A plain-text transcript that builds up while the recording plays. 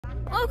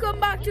Welcome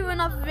back to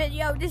another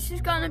video. This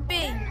is going to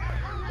be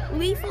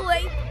Lethal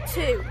 8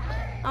 2.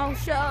 I'll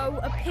show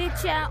a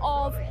picture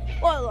of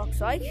what it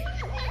looks like.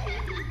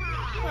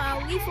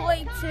 Lethal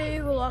 8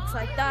 2 looks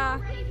like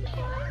that.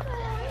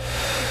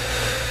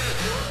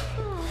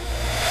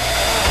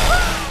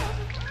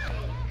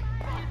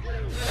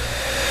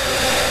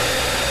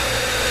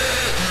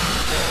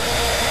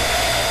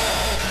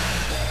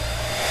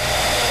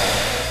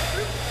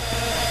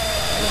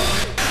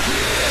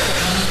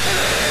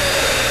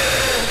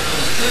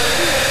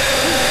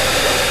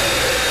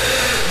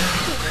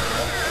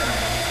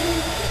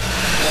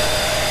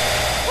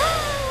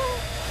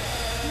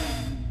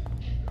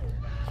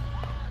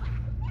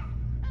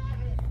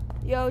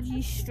 The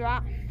OG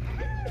strap.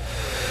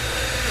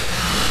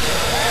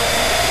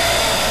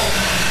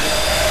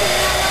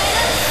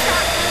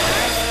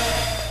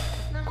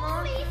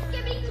 Holy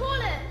Skippy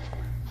toilet!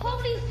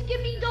 Holy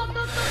Skippy dot.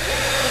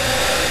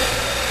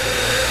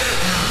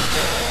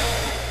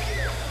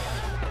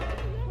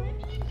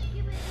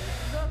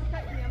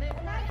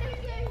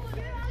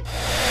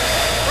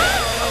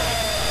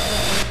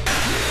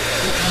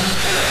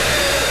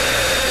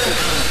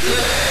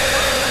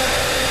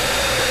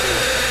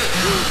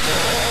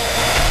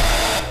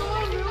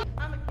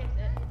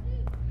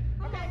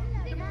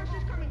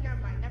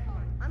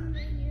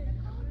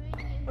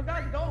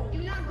 Guys, go. Do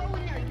not go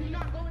in there. Do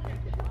not go in there.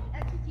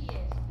 XT is.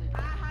 I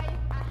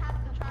have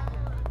the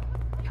tracker.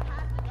 I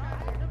have the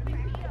tracker.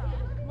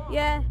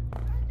 Yeah.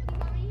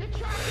 The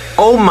tracker.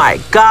 Oh my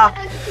god!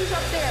 XT's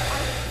up there.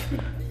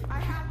 I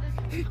have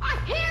this. I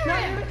hear No,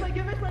 him. give this way.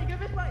 Give this way. Give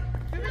this way.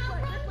 Give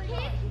this way. This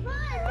way.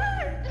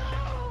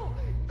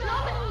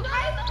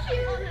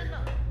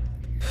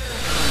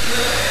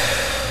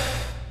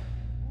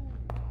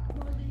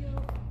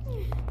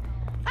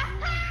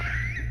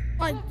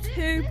 Like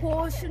 2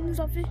 portions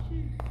of it.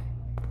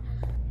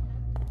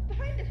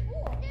 Behind this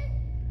wall.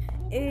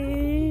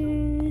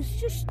 Is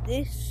just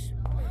this.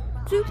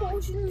 2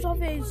 portions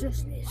of it is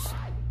just this.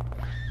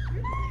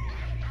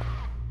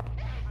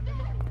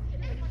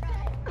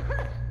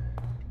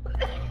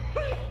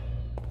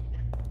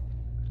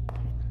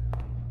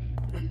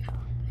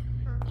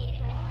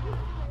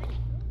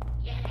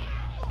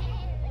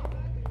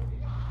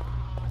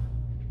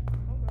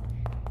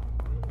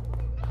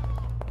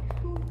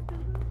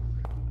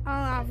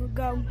 I'll have a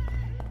go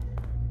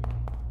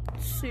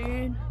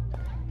soon.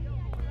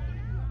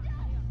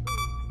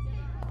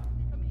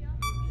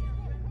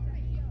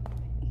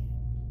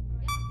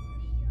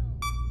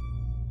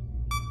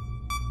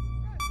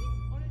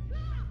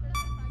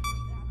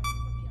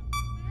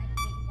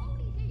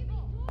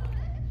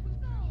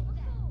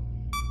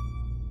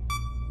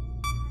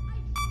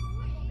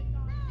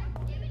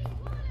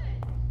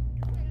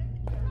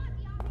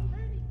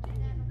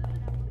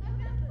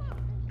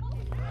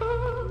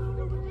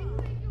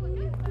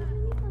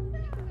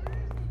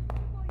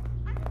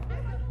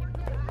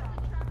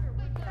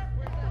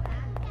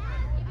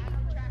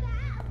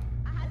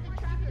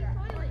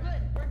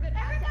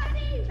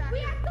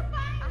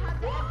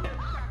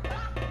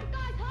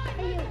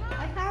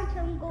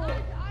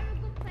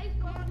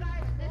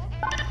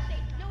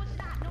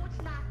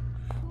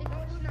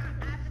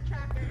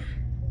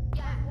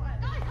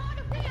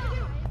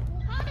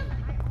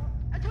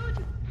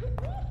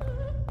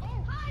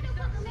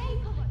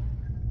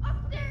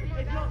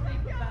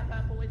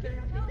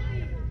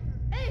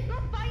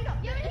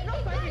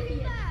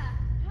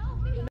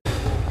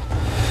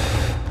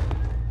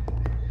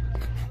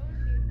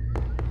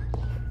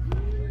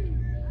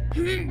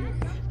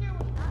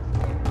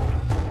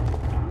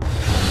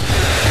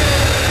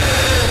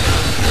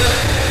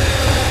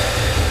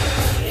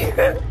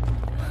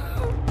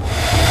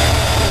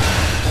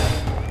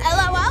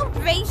 LOL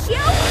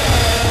ratio?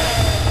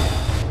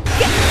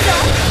 Get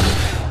done.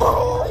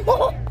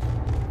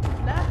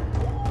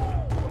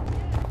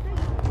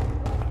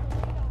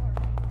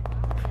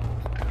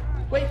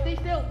 Wait, stay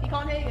still. He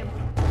can't hit him.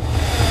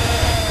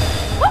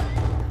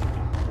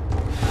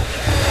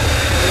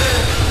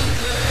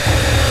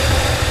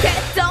 Get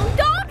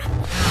dunked on?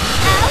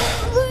 Out,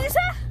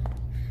 loser?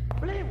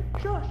 Blue,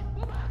 shush.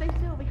 Stay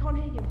still. We can't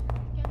hit him.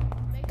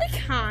 They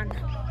can.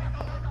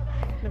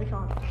 No, we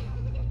can't.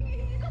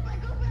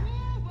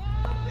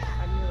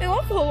 Hey,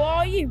 what colour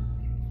are you?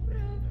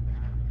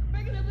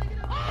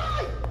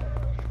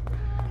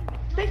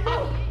 Stay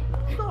still.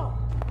 Stop.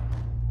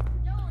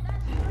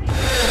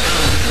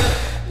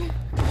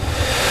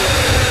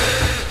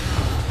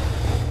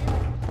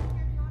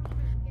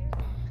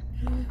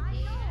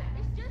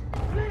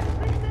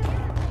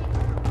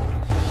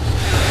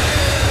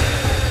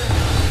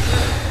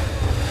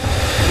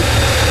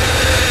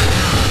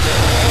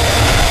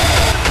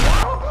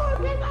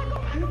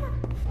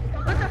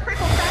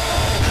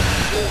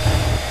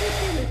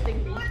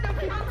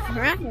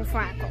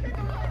 Frackle.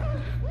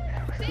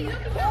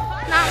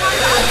 Not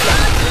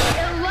one.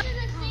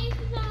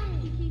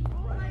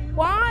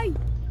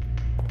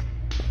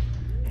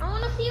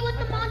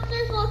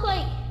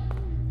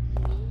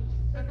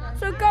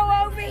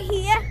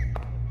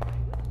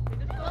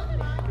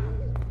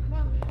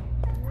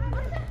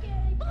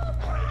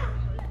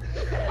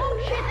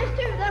 shit, there's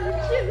two.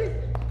 There's two.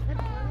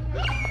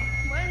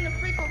 We're in the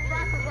freaking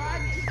rocker rod.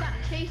 Just got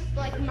chased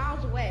like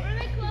miles away. Are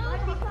they close?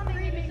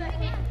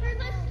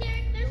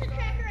 There's a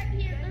tracker right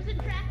here. There's a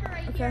tracker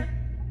right Okay. here.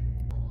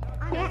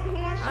 I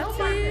have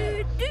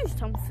to do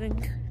something.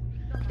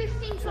 This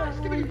seems like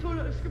Skibbity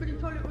toilet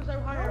was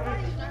Ohio.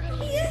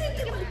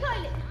 Skibbity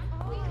toilet.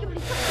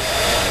 Skibbity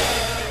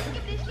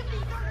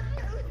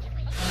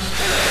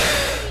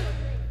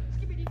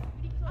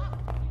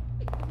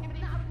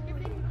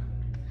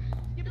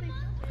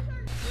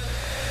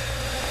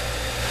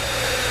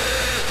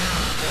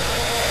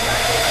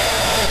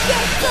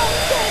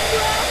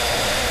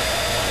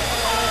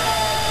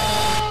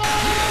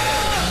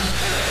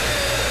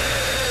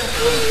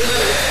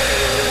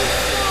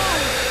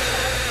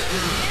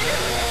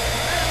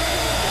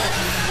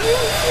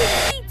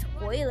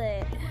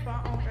Toilet.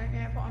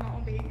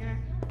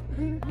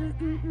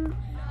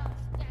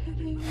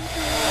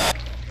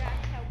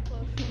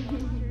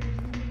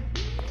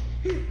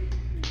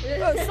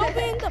 Bro, stop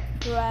being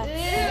depressed.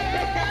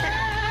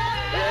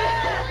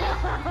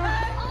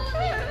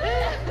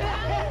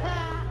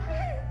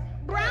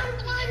 Brown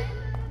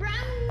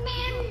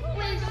man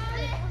was.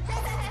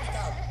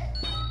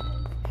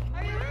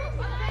 Are you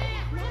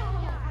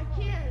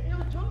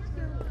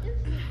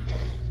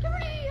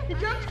The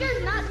jump scare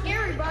is not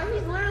scary, bro.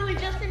 He's literally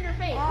just in your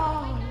face.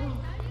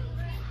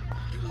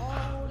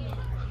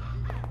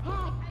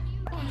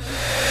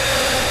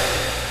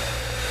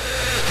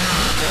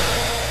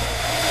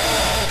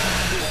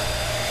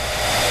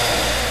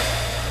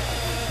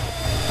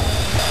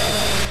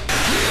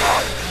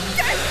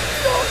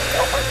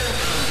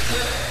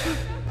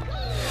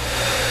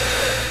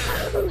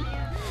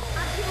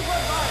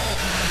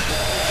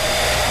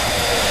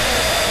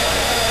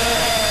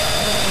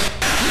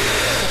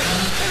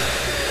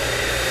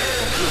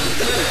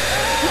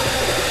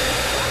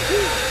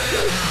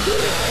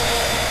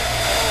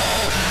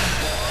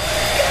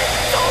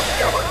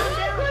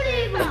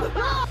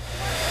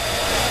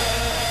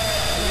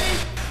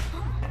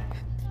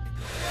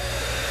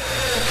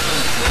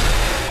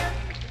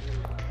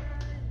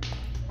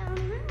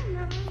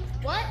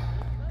 What?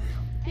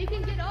 He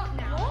can get up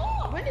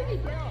now. When did he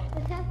get up?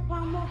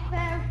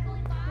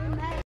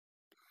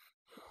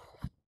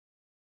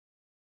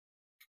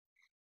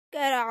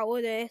 Get out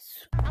of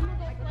this. I'm gonna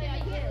go play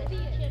ice chips.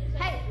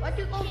 Hey, what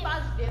you go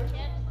positive?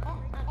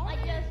 I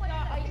just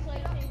got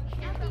isolation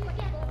chips.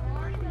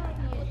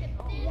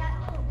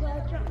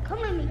 Come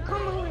with me,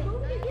 come with me.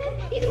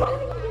 He's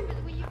moving.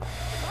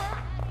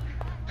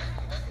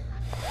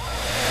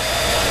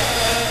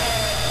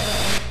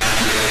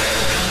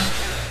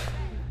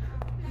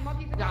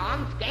 Nah,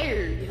 I'm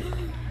scared.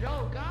 Yo,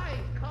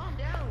 guys, calm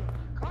down.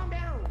 Calm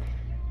down.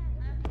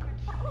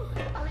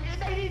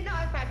 They did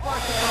not in fact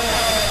want to calm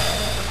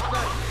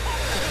down.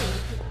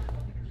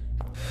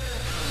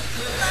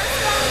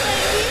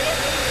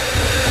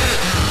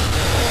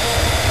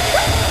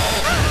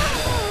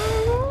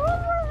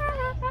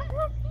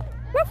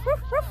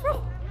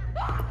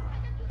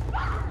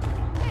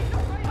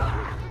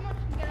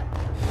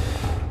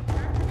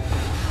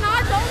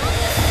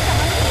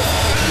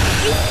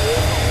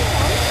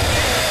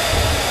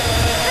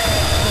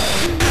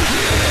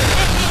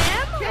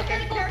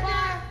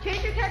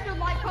 Change your character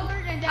light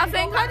colored and then I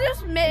think I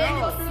just made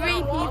go 3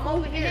 people.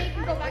 over here. And then you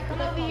can go back to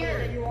over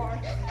here. You are.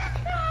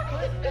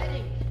 Quit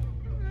betting.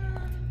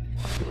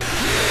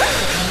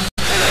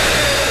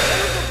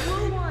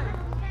 Blue one.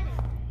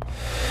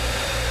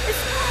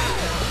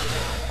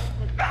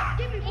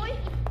 Give me, boy.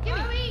 Give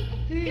me.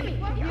 Give me.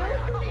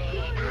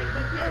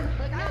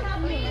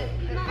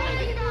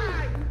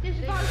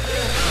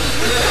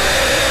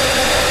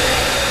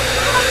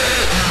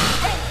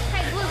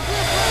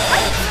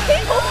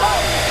 Hey, blue.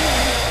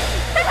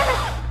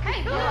 Hey,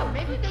 blue.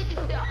 Maybe they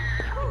just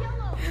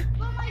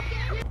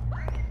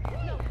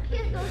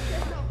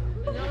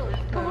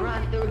come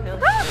around through him.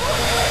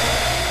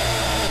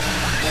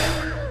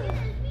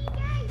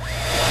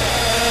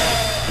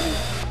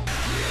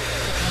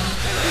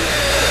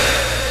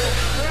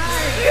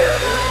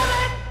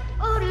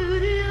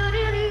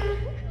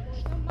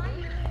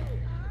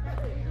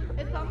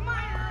 It's a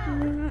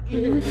minor.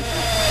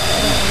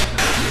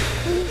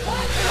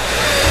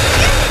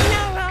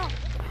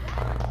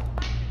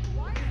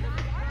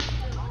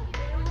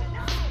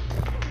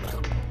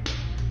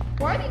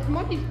 Why are these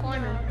monkeys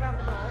climbing?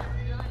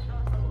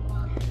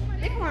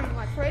 They climbing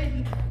like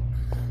crazy.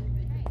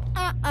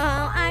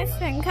 I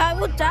think I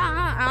will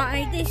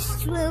die.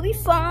 This will be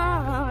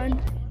fun.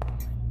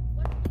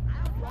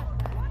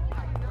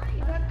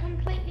 You got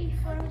completely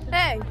frozen.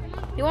 Hey,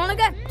 you wanna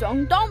get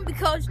dunked on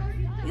because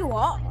you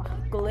are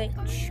a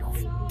glitch.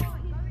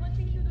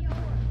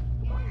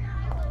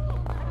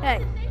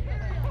 Hey,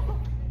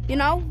 you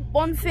know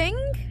one thing?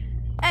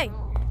 Hey,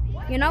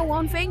 you know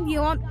one thing?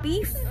 You want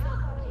beef?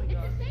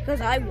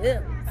 Because I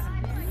will.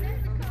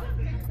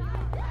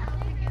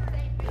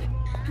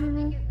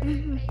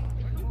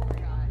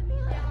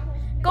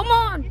 Come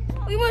on,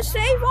 we must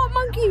save our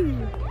monkey.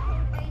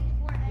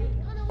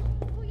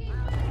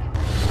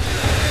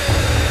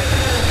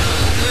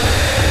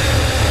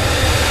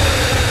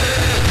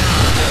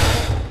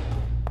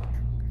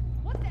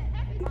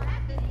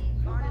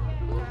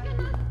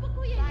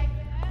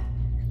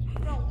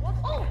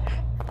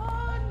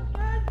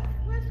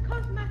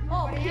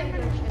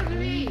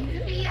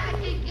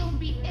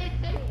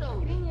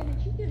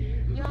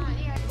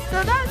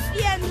 So that's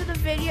the end of the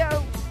video.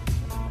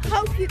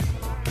 Hope you.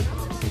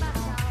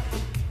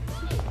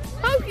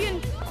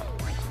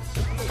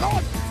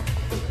 God.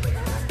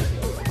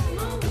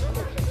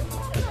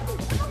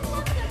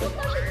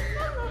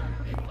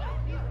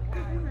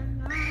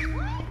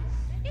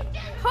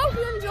 Hope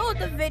you enjoyed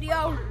the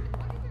video,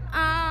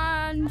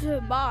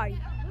 and bye.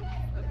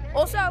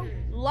 Also,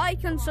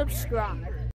 like and subscribe.